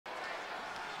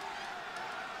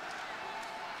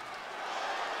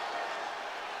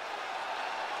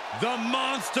The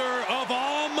monster of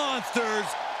all monsters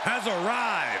has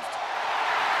arrived.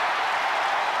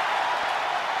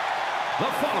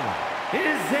 The following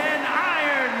is an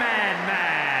Iron Man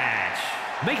match.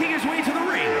 Making his way to the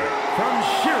ring from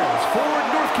Sherrills Ford,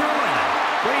 North Carolina,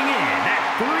 weighing in at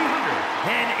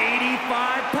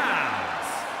 385 pounds,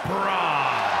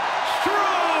 Braun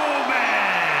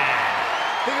Strowman.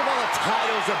 Think of all the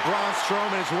titles that Braun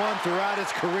Strowman has won throughout his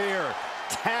career.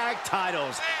 Tag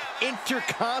titles,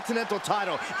 Intercontinental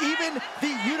title, even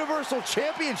the Universal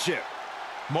Championship.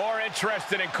 More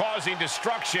interested in causing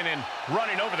destruction and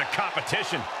running over the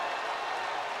competition.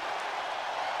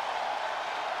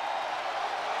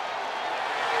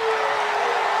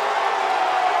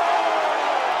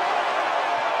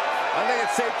 I think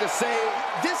it's safe to say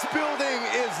this building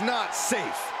is not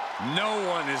safe. No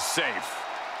one is safe.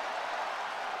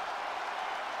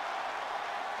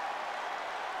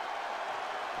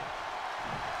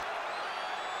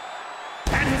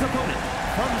 And his opponent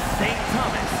from St.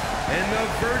 Thomas in the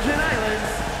Virgin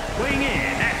Islands, weighing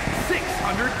in at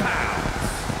 600 pounds,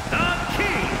 the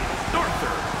King,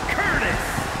 Arthur Curtis.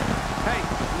 Hey,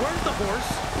 where's the horse?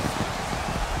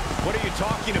 What are you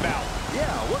talking about? Yeah,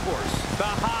 what horse? The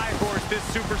high horse this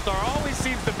superstar always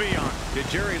seems to be on. Did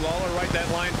Jerry Lawler write that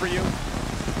line for you?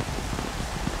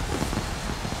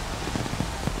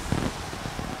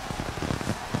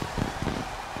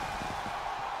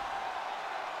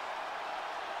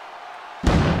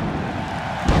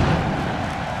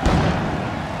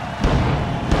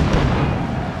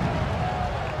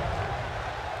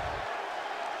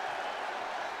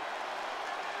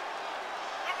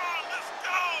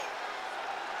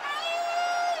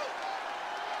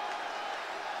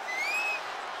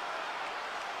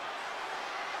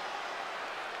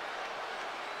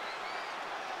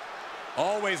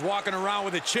 Always walking around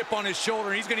with a chip on his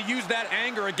shoulder. He's going to use that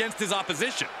anger against his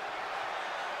opposition.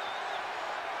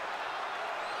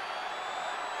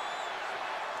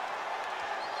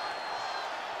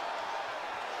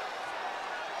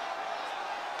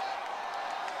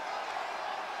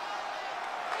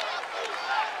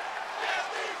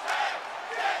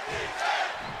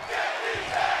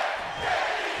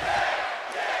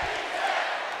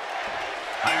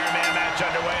 Iron Man match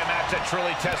underway, a match that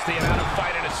truly tests the amount of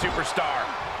fight in a superstar.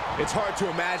 It's hard to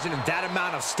imagine that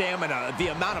amount of stamina, the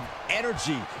amount of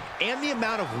energy, and the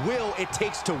amount of will it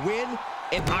takes to win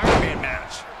an Iron Man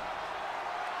match.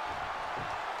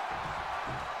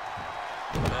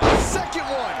 Second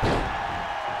one.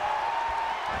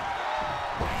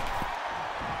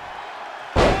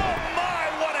 Oh my,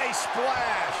 what a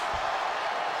splash.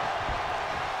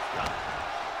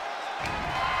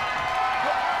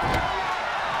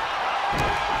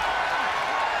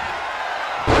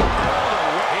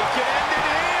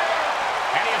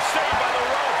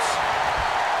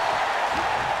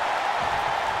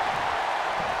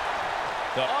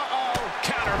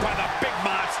 Counter by the big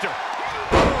monster.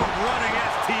 Boom, running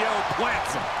STO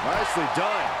plants him. Nicely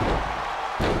done.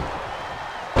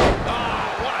 Oh,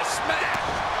 what a smash.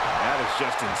 That is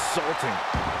just insulting.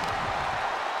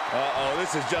 Uh-oh,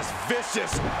 this is just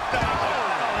vicious. Oh,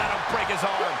 that'll break his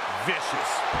arm. Vicious.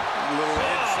 A little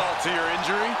insult to your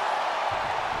injury.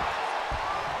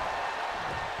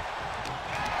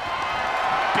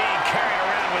 Being carried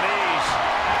around with ease.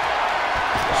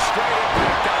 Straight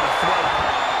impact down the throat.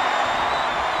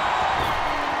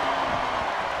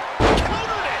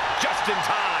 In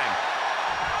time.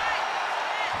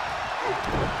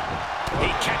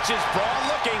 He catches Braun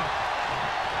looking.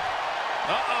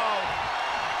 Uh-oh.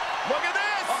 Look at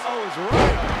this. Uh-oh is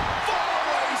right.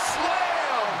 Fallaway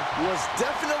slam. Was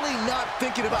definitely not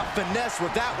thinking about finesse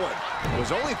with that one.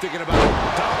 Was only thinking about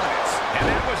dominance. And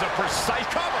that was a precise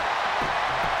cover.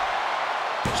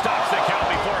 Stops the count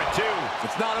before a 2.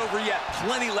 It's not over yet.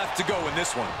 Plenty left to go in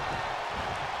this one.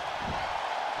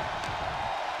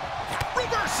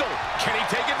 Reversal! Can he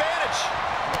take advantage?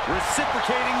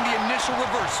 Reciprocating the initial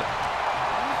reversal.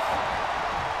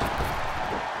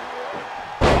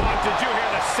 Oh, did you hear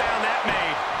the sound that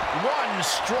made? One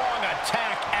strong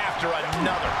attack after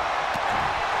another.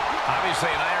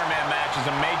 Obviously, an Iron Man match is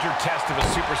a major test of a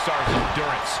superstar's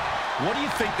endurance. What do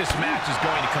you think this match is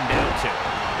going to come down to?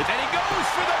 And he goes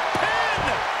for the pin!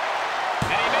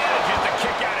 And he manages to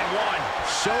kick out in 1.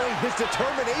 Showing his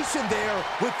determination there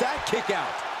with that kick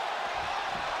out.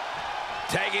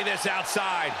 Tagging this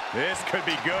outside. This could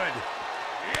be good.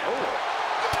 Oh.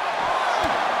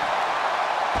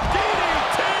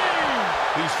 DDT!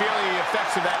 He's feeling the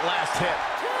effects of that last hit.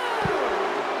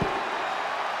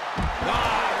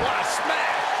 Oh, what a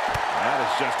smash! That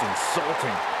is just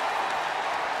insulting.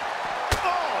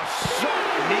 Oh,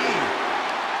 sharp knee.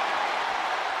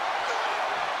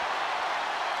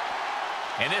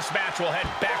 And this match will head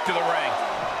back to the ring.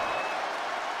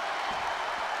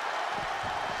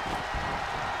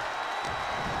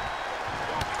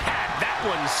 Had that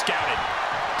one scouted.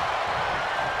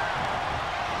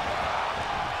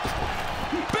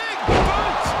 Big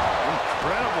boot!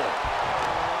 Incredible.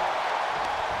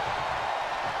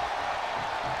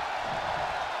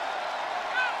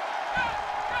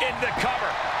 In the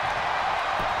cover.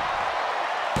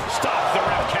 Stop the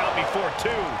ref count before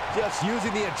 2. Just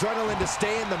using the adrenaline to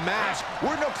stay in the match.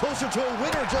 We're no closer to a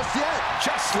winner just yet.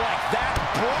 Just like that,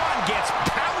 Braun gets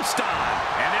pounced on.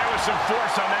 And there was some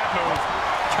force on that move.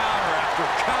 Counter after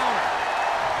counter.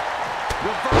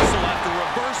 Reversal after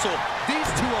reversal. These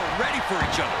two are ready for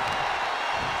each other.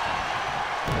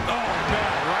 Oh,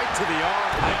 man, right to the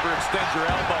arm. Hyperextend your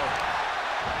elbow.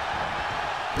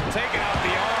 Taking out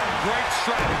the arm. Great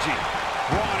strategy.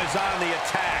 Braun is on the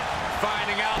attack.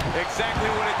 Finding out exactly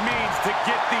what it means to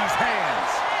get these hands.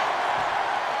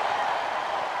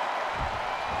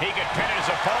 He could pin his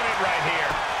opponent right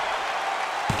here.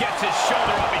 Gets his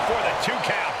shoulder up before the 2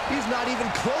 count. He's not even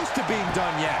close to being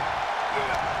done yet.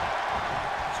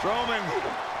 Strowman.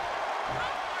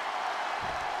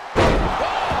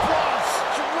 Oh, Braun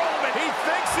Strowman. He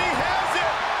thinks he has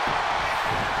it.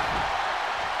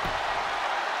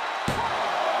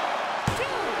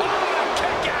 Oh,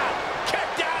 kick out.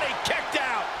 Kicked out. He kicked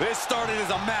out. This started as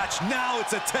a match. Now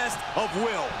it's a test of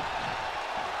will.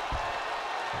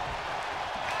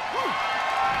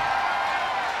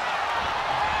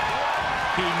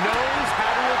 He knows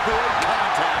how to avoid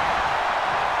contact.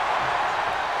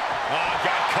 Oh,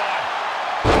 got caught.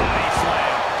 Body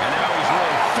slam. And now he's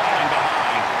really falling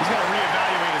behind. He's got to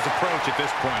reevaluate his approach at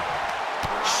this point.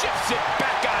 Shifts it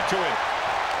back onto him.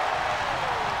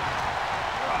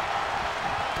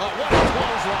 Oh, what a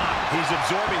clothesline. He's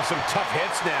absorbing some tough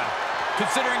hits now.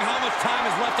 Considering how much time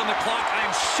is left on the clock, I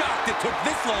am shocked it took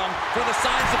this long for the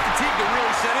signs of fatigue to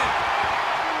really set in.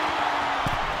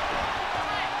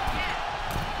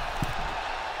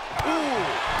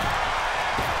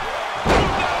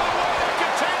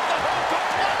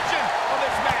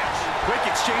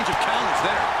 Exchange of counters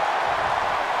there.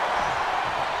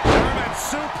 German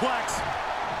suplex,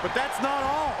 but that's not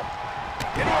all.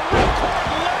 Into a real cord.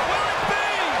 Will it be?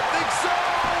 I think so.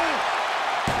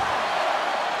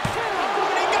 Oh,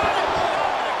 he got it.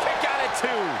 Oh, the kick out at 2.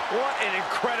 What an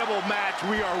incredible match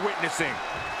we are witnessing.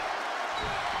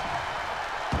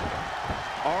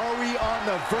 Are we on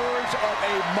the verge of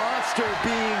a monster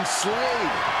being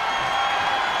slayed?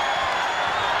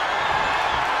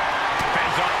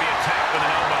 Fends off the attack with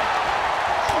an elbow.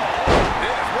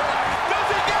 Does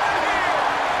he get it here?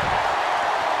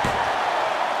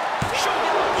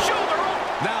 Shoulder up, shoulder up.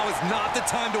 Now is not the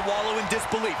time to wallow in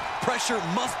disbelief. Pressure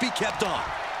must be kept on.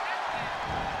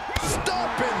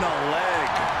 Stop in the leg.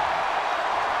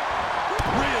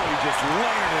 Really just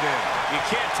laying it in. You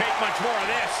can't take much more of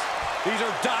this. These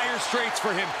are dire straits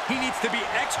for him. He needs to be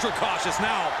extra cautious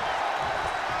now.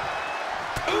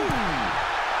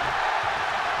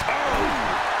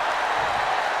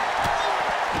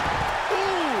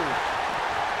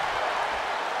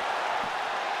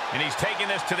 And he's taking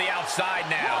this to the outside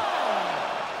now.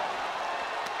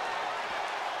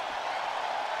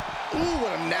 Ooh,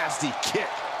 what a nasty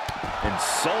kick.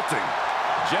 Insulting.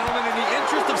 Gentlemen, in the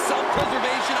interest of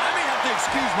self-preservation, I may have to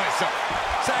excuse myself.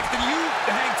 Saxton, you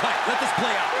hang tight. Let this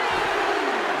play out.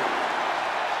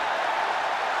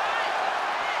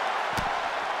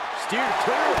 Steered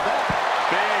clear of that.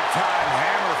 Big-time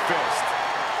hammer fist.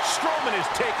 Strowman is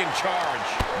taking charge.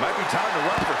 Might be time to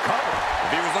run for cover.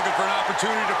 If he was looking for an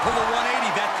opportunity to pull a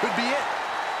 180, that could be it.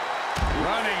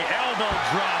 Running elbow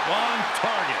drop on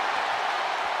target.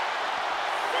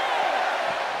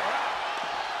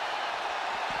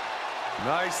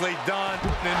 Nicely done.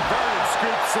 Inverted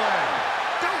scoop slam.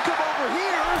 Don't come over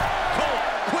here. Cole,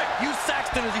 quick, use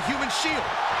Saxton as a human shield.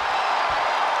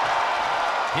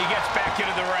 He gets back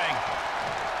into the ring.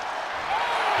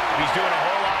 He's doing a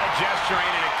whole lot of gesturing,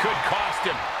 and it could cost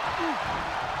him.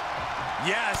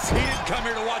 Yes, he didn't come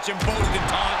here to watch him boast and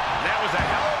taunt. That was a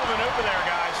hell of a maneuver there,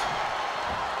 guys.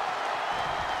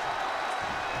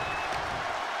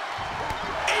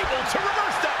 Able to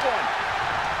reverse that one.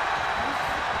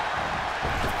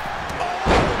 Oh,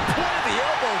 the point of the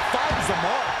elbow finds the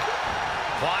mark.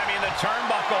 Climbing the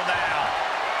turnbuckle now.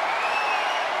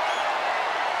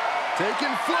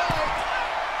 Taking flight.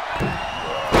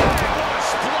 What a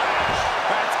splash.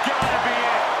 That's gotta be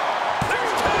it.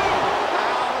 There's 2.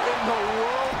 How in the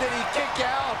world did he kick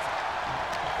out?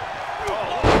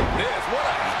 Oh, this, what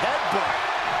a headbutt.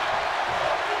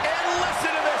 And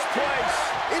listen to this place.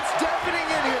 It's deafening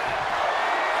in here.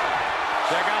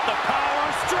 Check out the power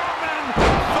of Strowman.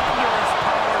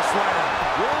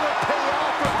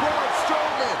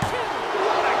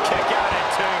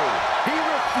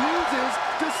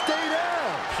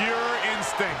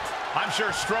 I'm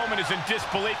sure Strowman is in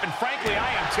disbelief, and frankly,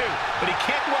 I am too. But he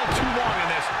can't dwell too long in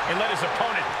this and let his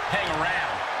opponent hang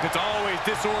around. It's always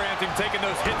disorienting taking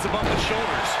those hits above the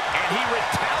shoulders. And he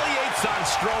retaliates on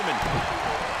Strowman.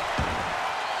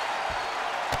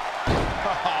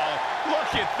 Oh,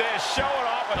 look at this, showing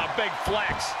off with a big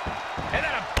flex. And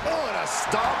then and a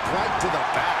stomp right to the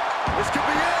back. This could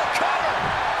be it. cover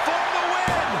for the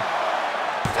win.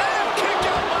 And kick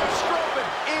out by Strowman.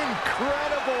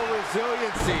 Incredible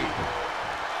resiliency.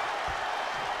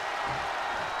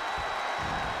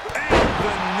 And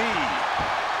the knee.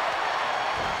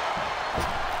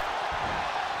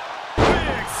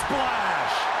 Big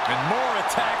splash. And more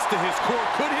attacks to his core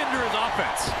could hinder his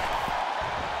offense.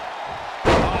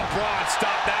 Oh, Braun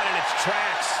stopped that in its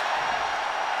tracks.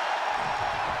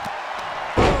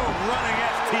 Running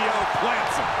FTO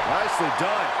plants him. Nicely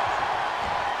done.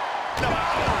 No,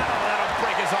 let him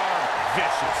break his arm.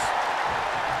 Vicious.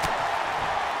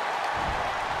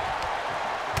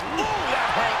 Ooh, that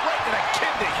hurt right to the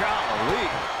kidney. Golly.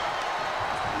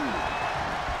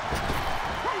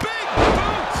 Big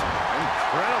boot.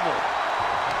 Incredible.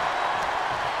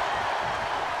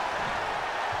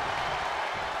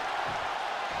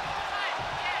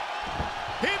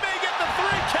 He may get the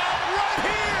 3 count right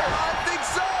here. I think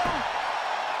so.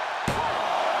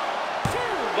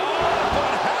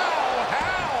 But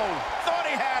how? Thought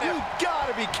he had You it.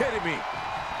 gotta be kidding me.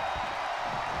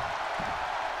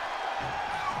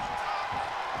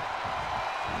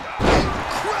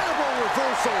 Incredible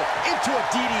reversal into a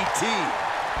DDT.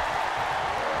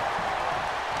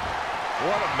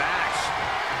 What a match.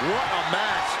 What a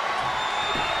match.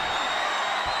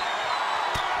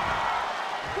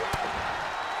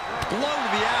 Blow to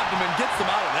the abdomen gets them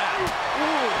out of that.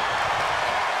 Ooh.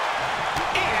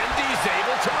 And he's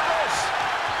able to reverse.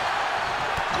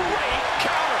 Great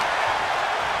counter.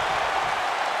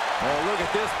 Oh, look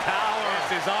at this power.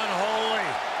 This is unholy.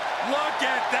 Look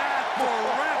at that for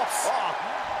reps.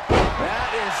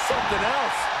 That is something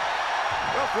else.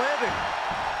 Rough landing.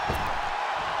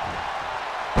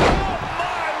 Oh,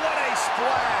 my, what a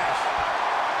splash.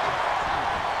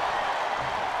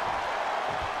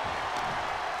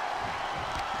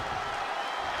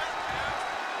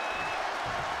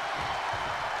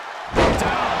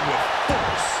 Down with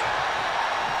force.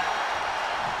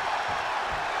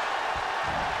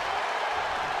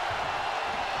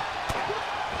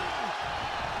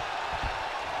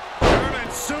 German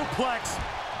suplex.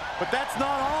 But that's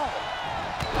not all.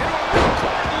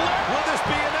 Will this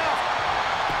be enough?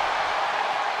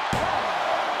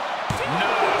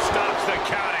 No, stops the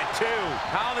count at 2.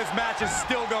 How this match is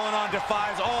still going on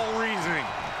defies all reasoning.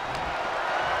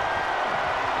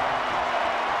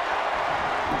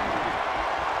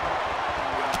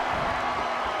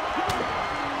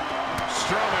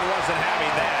 Strowman wasn't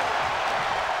having that.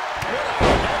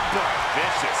 Headbutt.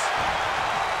 Vicious.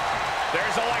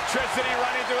 There's electricity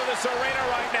running through this arena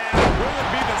right now. Will it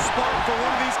be the spark for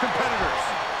one of these competitors?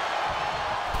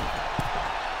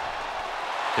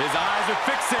 His eyes are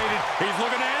fixated. He's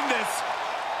looking to end this.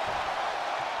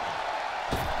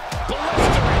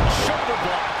 Blistering shoulder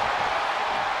block.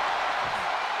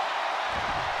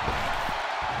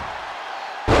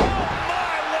 Oh,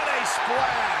 my, what a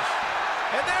splash.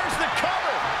 And there's the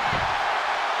cover.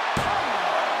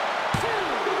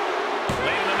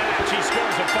 Late in the match, he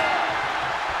scores a fall.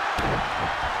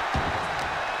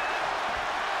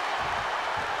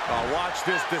 Oh, watch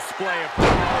this display of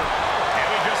power. And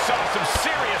we just saw some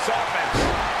serious offense.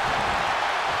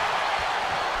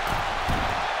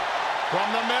 From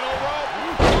the middle rope.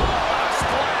 Oh,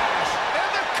 splash.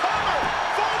 And the cover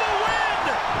for the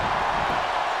win.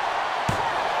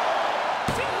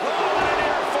 Oh, what a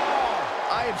near fall.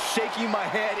 I am shaking my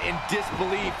head in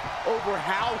disbelief over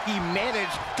how he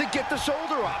managed to get the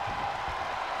shoulder up.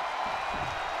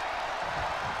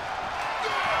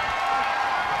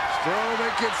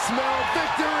 Strowman can smell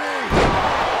victory.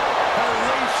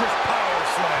 Hellacious power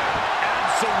slam.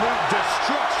 Absolute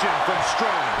destruction from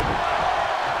Strowman.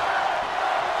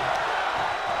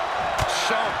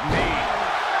 Chump knee.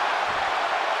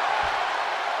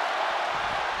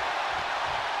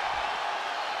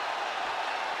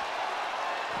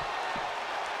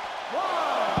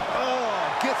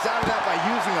 Oh, gets out of that by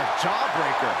using a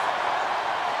jawbreaker.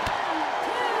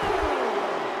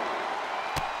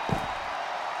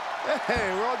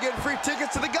 Hey, we're all getting free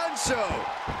tickets to the gun show.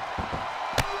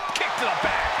 Kick to the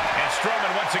back. And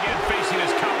Strowman once again facing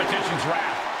his competition's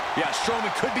wrath. Yeah,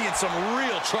 Strowman could be in some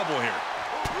real trouble here.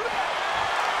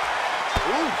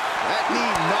 Ooh, that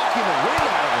knee knocking the wind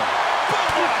out of him.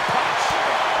 Boom, what a punch.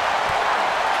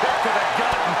 Kick to the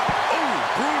gut. Ooh,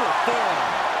 brutal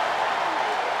forearm.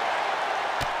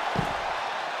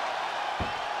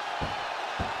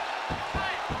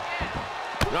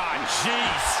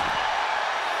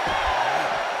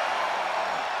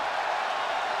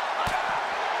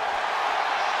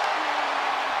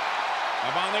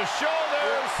 Up on the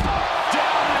shoulders. Down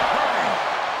and hard.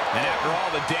 And after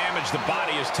all the damage the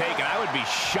body has taken, I would be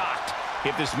shocked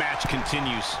if this match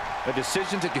continues. A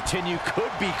decision to continue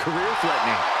could be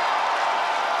career-threatening.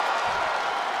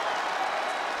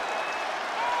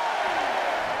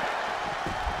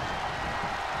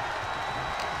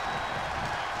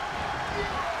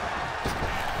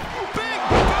 Big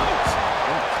boot.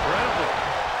 Incredible.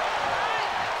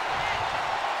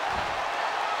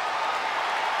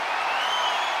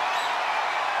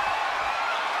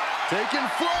 Taking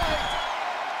flight.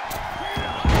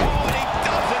 Oh, and he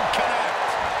doesn't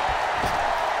connect.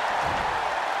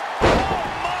 Oh,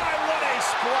 my, what a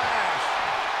splash.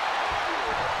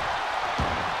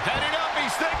 Heading up,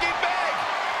 he's thinking big.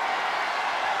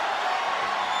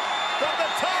 From the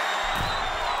top.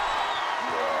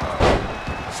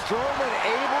 Strowman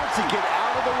able to get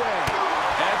out of the way.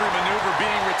 Every maneuver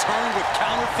being returned with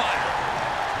counter fire.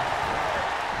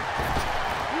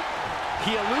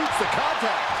 He eludes the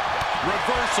contact.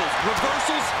 Reversals,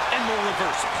 reversals, and more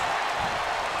reversals.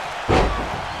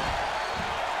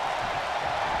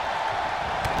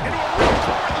 Into a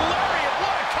ripcord lariat.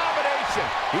 What a combination.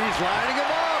 He's lining him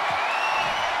up.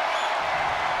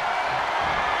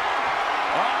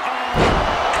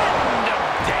 End of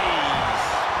days.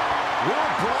 Will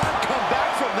Braun come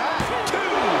back from that? Two.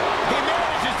 He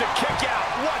manages to kick out.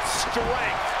 What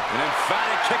strength. An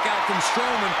emphatic kick out from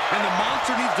Strowman, and the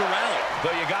monster needs to rally.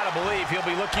 Though you gotta believe he'll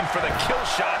be looking for the kill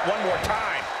shot one more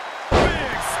time.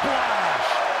 Big splash.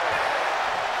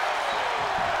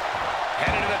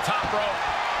 Headed to the top rope.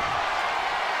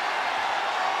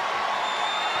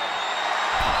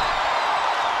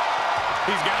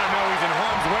 He's got to know he's in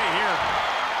harm's way here.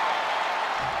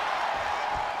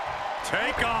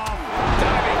 Take off.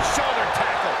 Diving shoulder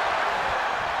tackle.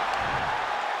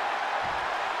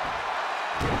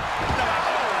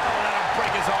 That'll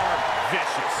break his arm.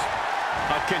 Vicious.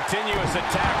 A continuous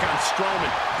attack on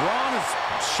Strowman. Braun is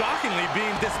shockingly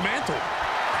being dismantled.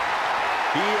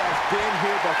 He has been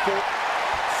here before.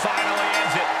 Finally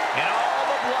ends it. And all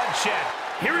the bloodshed.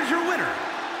 Here is your winner,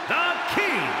 the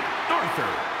King,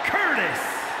 Arthur Curtis.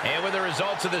 And with the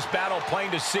results of this battle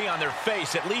plain to see on their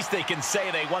face, at least they can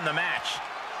say they won the match.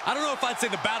 I don't know if I'd say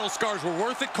the battle scars were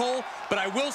worth it, Cole, but I will